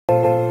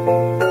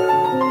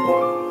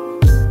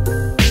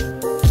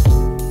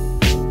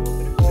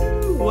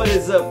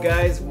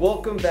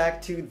welcome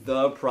back to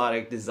The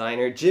Product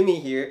Designer.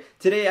 Jimmy here.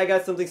 Today I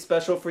got something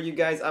special for you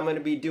guys. I'm going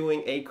to be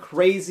doing a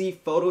crazy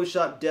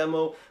Photoshop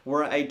demo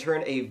where I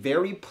turn a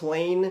very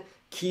plain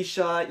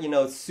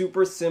keyshot,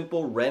 super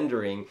simple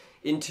rendering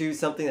into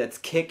something that's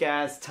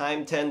kick-ass,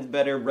 time 10's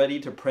better, ready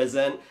to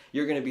present.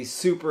 You're going to be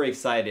super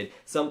excited.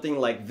 Something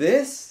like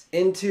this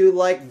into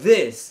like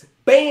this.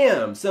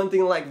 Bam!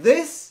 Something like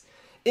this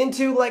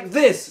into like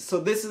this. So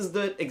this is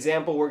the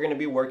example we're going to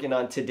be working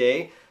on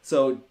today.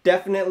 So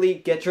definitely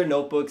get your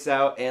notebooks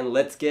out and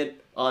let's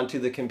get onto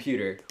the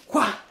computer.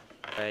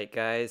 Alright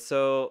guys,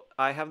 so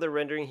I have the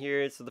rendering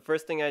here. So the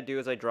first thing I do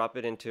is I drop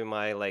it into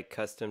my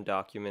custom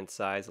document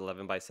size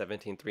 11 by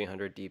 17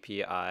 300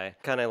 dpi.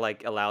 Kind of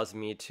allows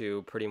me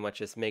to pretty much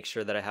just make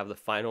sure that I have the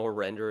final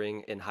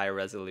rendering in high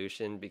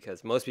resolution,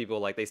 because most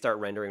people they start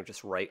rendering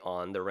just right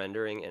on the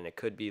rendering and it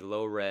could be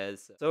low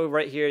res. So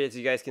right here, as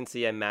you guys can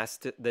see, I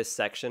masked this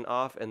section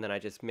off and then I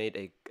just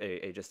made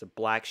just a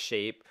black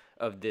shape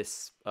of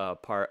this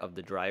part of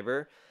the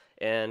driver.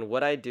 And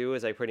what I do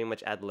is I pretty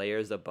much add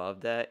layers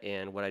above that,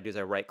 and what I do is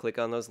I right click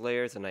on those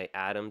layers and I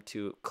add them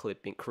to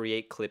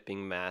create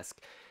clipping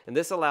mask. And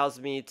this allows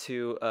me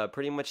to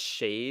pretty much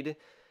shade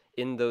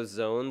in those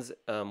zones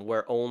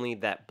where only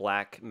that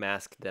black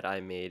mask that I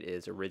made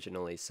is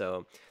originally.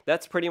 So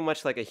that's pretty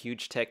much a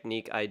huge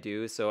technique I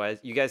do. So as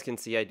you guys can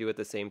see, I do it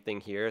the same thing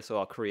here. So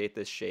I'll create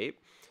this shape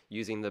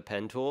using the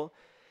pen tool.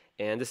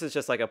 And this is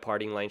just a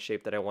parting line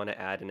shape that I want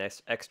to add an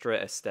extra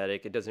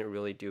aesthetic. It doesn't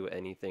really do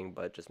anything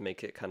but just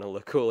make it kind of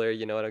look cooler,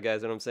 you know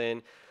what I'm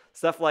saying?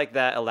 Stuff like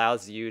that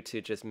allows you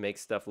to just make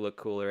stuff look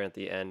cooler. At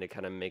the end, it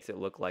kind of makes it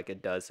look like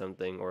it does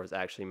something or is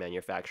actually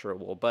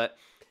manufacturable. But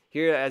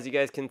here, as you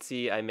guys can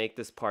see, I make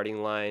this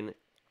parting line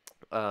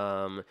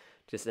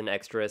just an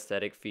extra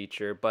aesthetic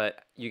feature.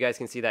 But you guys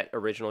can see that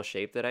original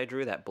shape that I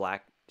drew, that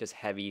black, just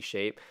heavy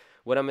shape.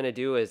 What I'm going to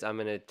do is I'm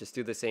going to just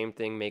do the same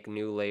thing, make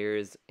new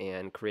layers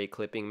and create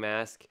clipping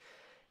mask,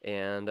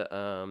 and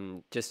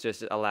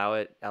just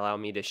allow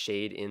me to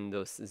shade in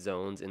those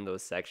zones, in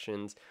those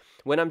sections.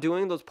 When I'm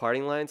doing those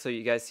parting lines, so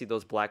you guys see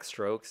those black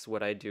strokes,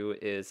 what I do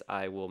is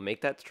I will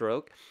make that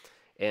stroke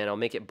and I'll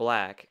make it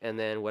black, and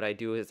then what I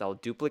do is I'll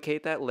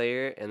duplicate that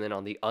layer, and then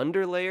on the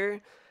under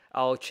layer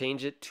I'll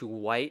change it to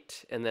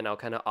white, and then I'll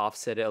kind of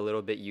offset it a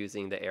little bit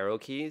using the arrow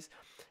keys.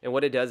 And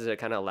what it does is it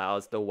kind of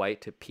allows the white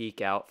to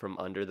peek out from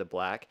under the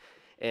black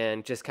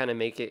and just kind of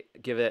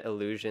give it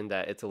illusion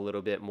that it's a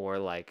little bit more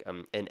like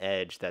an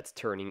edge that's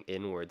turning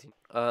inwards.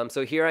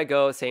 So here I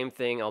go, same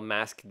thing. I'll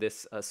mask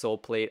this sole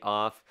plate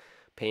off,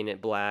 paint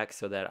it black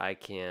so that I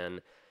can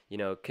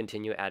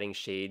continue adding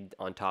shade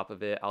on top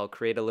of it. I'll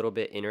create a little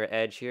bit inner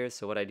edge here.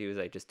 So what I do is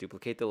I just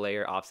duplicate the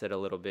layer, offset a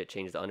little bit,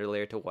 change the under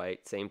layer to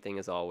white, same thing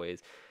as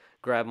always.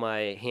 Grab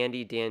my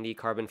handy dandy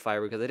carbon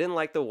fiber, because I didn't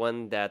like the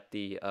one that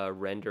the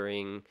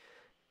rendering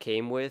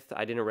came with.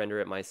 I didn't render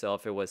it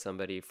myself. It was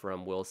somebody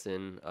from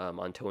Wilson,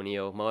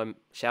 Antonio.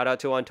 Shout out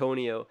to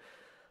Antonio.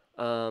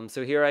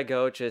 So here I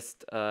go,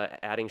 just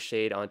adding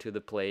shade onto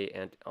the plate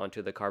and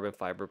onto the carbon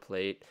fiber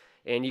plate.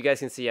 And you guys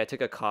can see I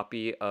took a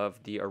copy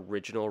of the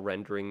original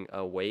rendering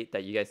weight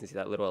that you guys can see,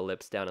 that little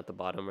ellipse down at the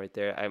bottom right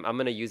there. I'm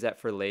going to use that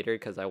for later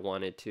because I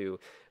wanted to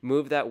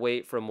move that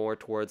weight from more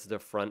towards the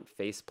front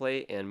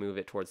faceplate and move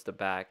it towards the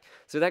back.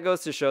 So that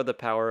goes to show the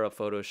power of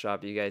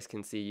Photoshop. You guys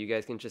can see, you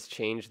guys can just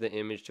change the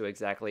image to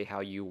exactly how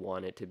you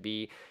want it to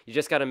be. You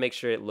just got to make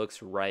sure it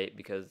looks right,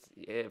 because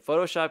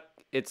Photoshop,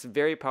 it's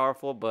very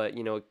powerful, but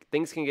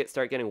things can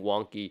start getting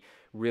wonky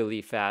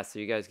really fast. So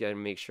you guys got to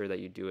make sure that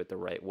you do it the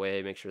right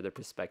way, make sure the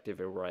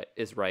perspective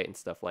is right and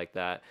stuff like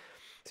that.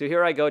 So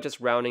here I go, just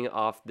rounding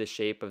off the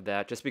shape of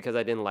that, just because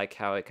I didn't like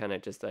how it kind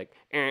of just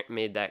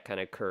made that kind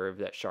of curve,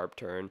 that sharp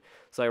turn.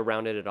 So I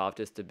rounded it off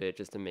just a bit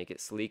just to make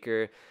it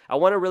sleeker. I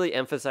want to really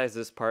emphasize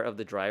this part of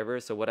the driver.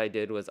 So what I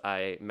did was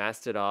I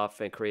masked it off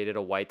and created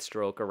a white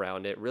stroke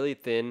around it, really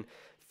thin,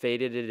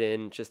 faded it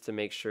in just to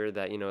make sure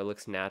that it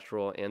looks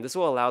natural, and this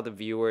will allow the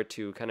viewer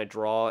to kind of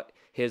draw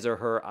his or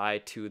her eye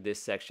to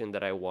this section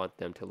that I want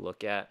them to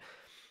look at.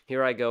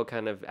 Here I go,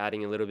 kind of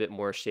adding a little bit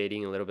more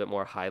shading, a little bit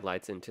more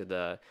highlights into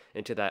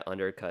that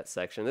undercut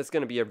section. This is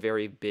going to be a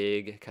very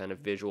big kind of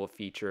visual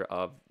feature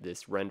of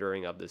this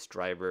rendering of this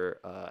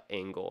driver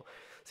angle.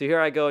 So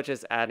here I go,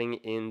 just adding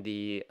in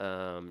the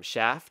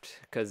shaft,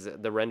 because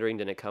the rendering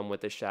didn't come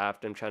with the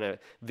shaft. I'm trying to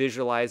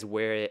visualize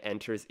where it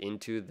enters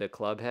into the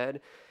club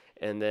head,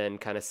 and then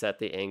kind of set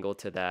the angle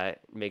to that.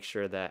 Make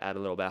sure that add a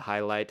little bit of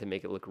highlight to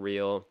make it look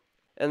real.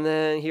 And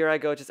then here I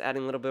go, just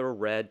adding a little bit of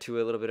red to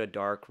it, a little bit of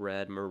dark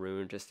red,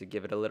 maroon, just to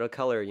give it a little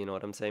color, you know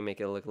what I'm saying?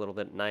 Make it look a little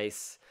bit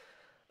nice.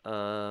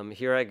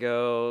 Here I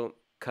go,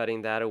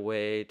 cutting that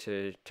away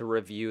to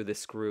review the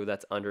screw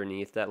that's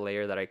underneath that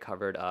layer that I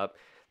covered up.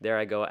 There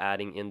I go,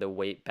 adding in the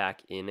weight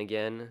back in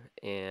again,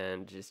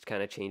 and just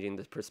kind of changing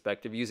the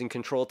perspective using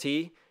Control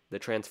T, the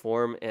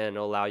transform, and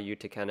allow you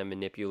to kind of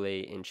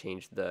manipulate and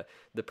change the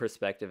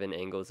perspective and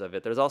angles of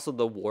it. There's also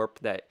the warp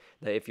that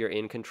if you're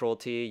in Control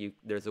T,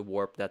 there's a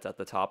warp that's at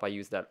the top. I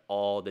use that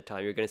all the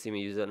time. You're going to see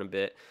me use it in a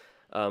bit.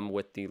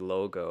 with the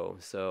logo.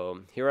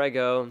 So here I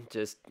go,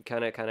 just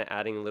kind of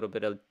adding a little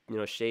bit of, you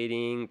know,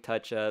 shading,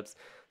 touch-ups,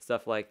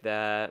 stuff like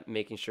that,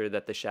 making sure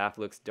that the shaft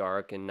looks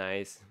dark and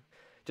nice.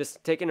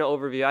 Just taking an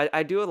overview.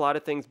 I do a lot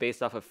of things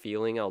based off of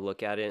feeling. I'll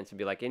look at it and to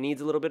be like, it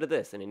needs a little bit of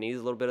this and it needs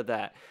a little bit of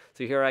that.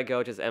 So here I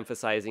go, just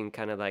emphasizing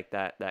kind of like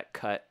that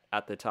cut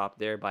at the top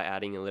there by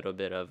adding a little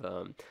bit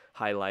of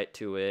highlight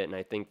to it. And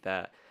I think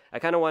that I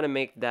kind of want to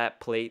make that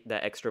plate,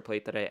 that extra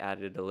plate that I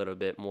added, a little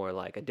bit more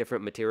like a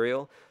different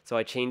material. So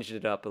I changed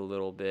it up a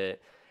little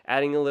bit,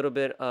 adding a little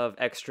bit of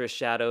extra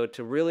shadow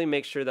to really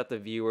make sure that the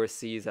viewer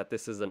sees that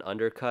this is an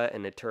undercut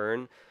and a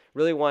turn.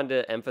 Really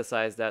wanted to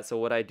emphasize that. So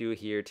what I do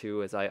here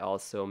too is I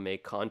also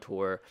make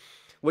contour.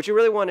 What you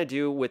really want to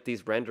do with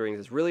these renderings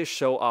is really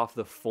show off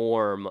the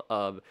form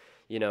of,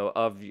 you know,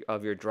 of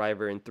your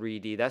driver in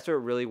 3D. That's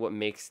what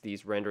makes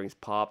these renderings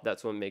pop.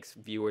 That's what makes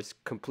viewers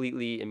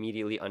completely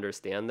immediately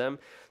understand them.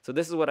 So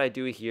this is what I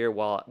do here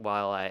while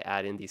I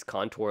add in these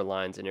contour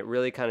lines, and it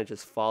really kind of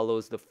just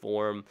follows the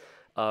form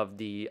of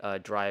the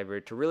driver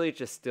to really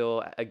just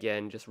still,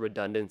 again, just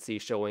redundancy,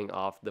 showing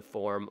off the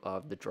form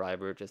of the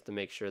driver just to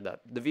make sure that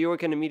the viewer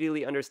can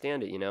immediately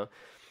understand it, you know.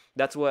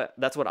 That's what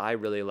I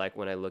really like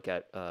when I look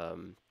at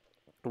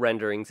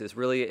renderings, is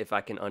really if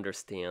I can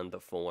understand the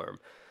form.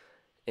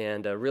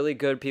 And really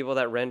good people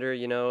that render,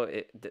 you know,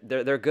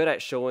 they're good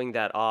at showing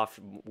that off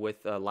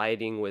with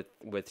lighting,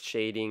 with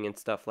shading and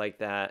stuff like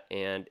that.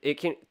 And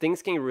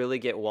things can really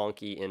get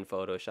wonky in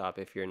Photoshop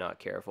if you're not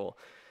careful.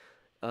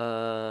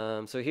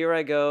 So here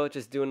I go,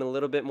 just doing a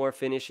little bit more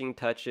finishing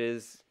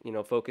touches, you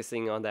know,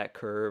 focusing on that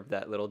curve,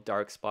 that little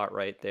dark spot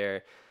right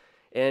there.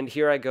 And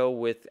here I go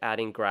with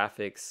adding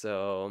graphics.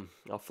 So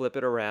I'll flip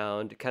it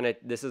around.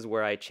 This is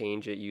where I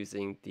change it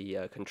using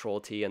the Control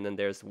T, and then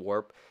there's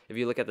warp. If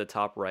you look at the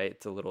top right,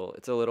 it's a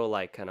little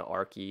like kind of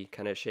archy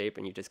kind of shape,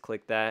 and you just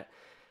click that.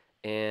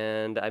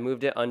 And I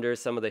moved it under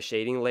some of the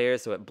shading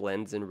layers so it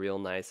blends in real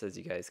nice, as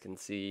you guys can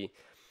see.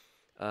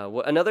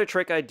 Another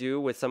trick I do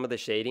with some of the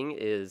shading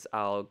is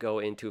I'll go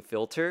into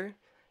filter,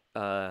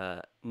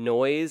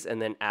 noise,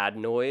 and then add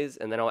noise,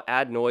 and then I'll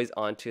add noise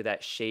onto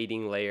that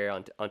shading layer,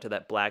 onto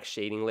that black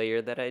shading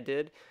layer that I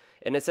did.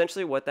 And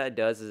essentially what that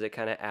does is it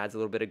kind of adds a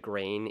little bit of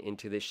grain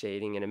into the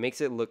shading, and it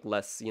makes it look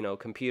less, you know,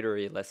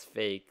 computery, less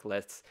fake,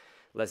 less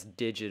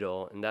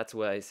digital. And that's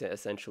what I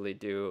essentially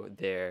do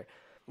there.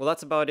 Well,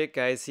 that's about it,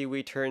 guys. See,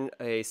 we turn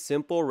a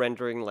simple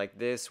rendering like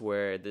this,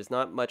 where there's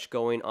not much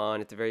going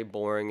on. It's very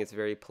boring. It's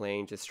very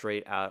plain, just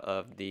straight out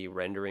of the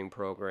rendering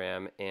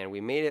program. And we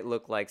made it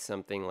look like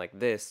something like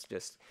this,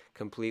 just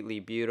completely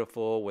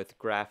beautiful with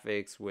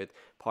graphics, with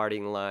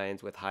parting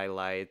lines, with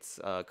highlights,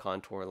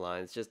 contour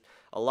lines, just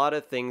a lot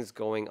of things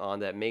going on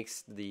that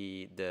makes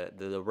the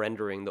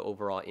rendering, the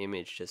overall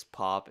image, just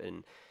pop,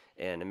 and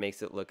it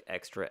makes it look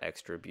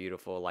extra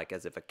beautiful, like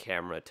as if a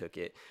camera took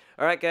it.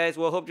 Alright guys,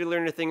 well, hope you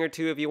learned a thing or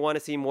two. If you want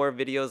to see more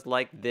videos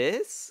like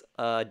this,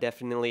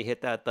 definitely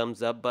hit that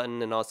thumbs up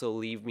button, and also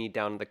leave me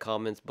down in the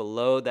comments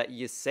below that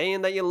you're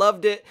saying that you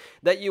loved it,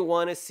 that you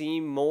want to see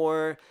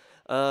more.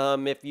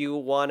 If you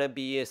want to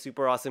be a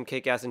super awesome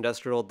kick-ass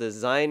industrial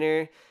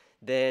designer,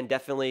 then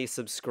definitely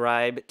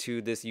subscribe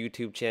to this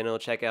YouTube channel.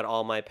 Check out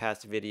all my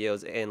past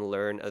videos and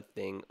learn a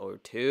thing or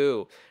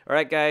two.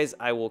 Alright guys,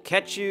 I will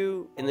catch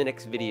you in the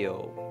next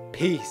video.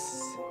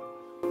 Peace!